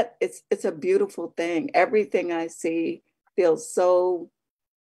that it's a beautiful thing. Everything I see feels so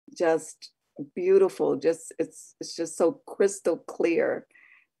just beautiful. It's just so crystal clear.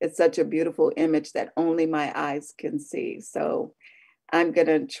 It's such a beautiful image that only my eyes can see. So I'm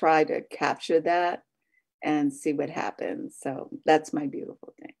gonna try to capture that and see what happens. So that's my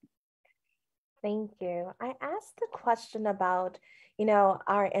beautiful thing. Thank you. I asked the question about,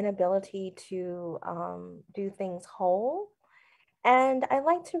 our inability to do things whole. And I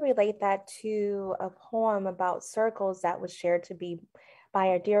like to relate that to a poem about circles that was shared to be by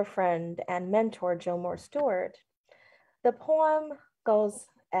our dear friend and mentor, Joe Moore Stewart. The poem goes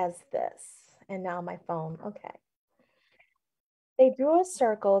as this, and now my phone, okay. They drew a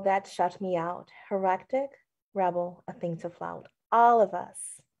circle that shut me out, heretic, rebel, a thing to flout, all of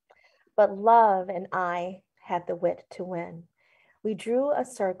us. But love and I had the wit to win. We drew a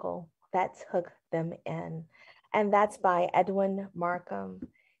circle that took them in. And that's by Edwin Markham.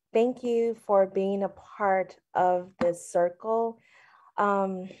 Thank you for being a part of this circle.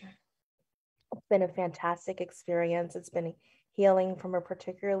 It's been a fantastic experience. It's been healing from a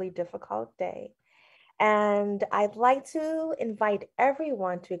particularly difficult day. And I'd like to invite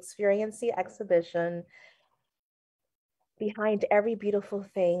everyone to experience the exhibition Behind Every Beautiful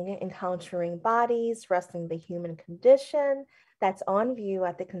Thing, Encountering Bodies, Wrestling the Human Condition, that's on view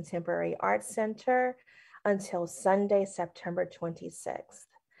at the Contemporary Arts Center until Sunday, September 26th.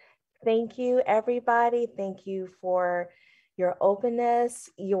 Thank you, everybody. Thank you for your openness,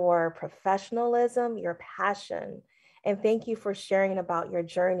 your professionalism, your passion, and thank you for sharing about your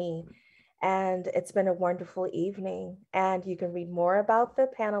journey. And it's been a wonderful evening. And you can read more about the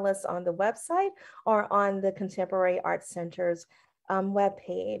panelists on the website or on the Contemporary Arts Center's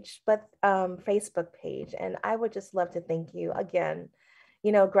webpage, but Facebook page. And I would just love to thank you again.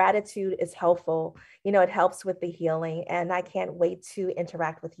 Gratitude is helpful. It helps with the healing. And I can't wait to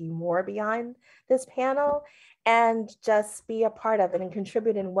interact with you more beyond this panel and just be a part of it and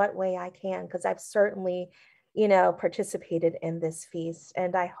contribute in what way I can, because I've certainly, participated in this feast.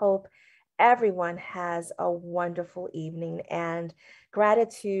 And I hope everyone has a wonderful evening, and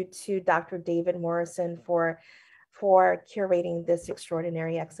gratitude to Dr. David Morrison for curating this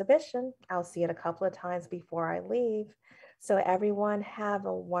extraordinary exhibition. I'll see it a couple of times before I leave. So everyone have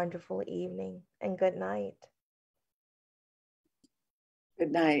a wonderful evening and good night.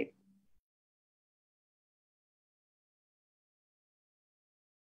 Good night.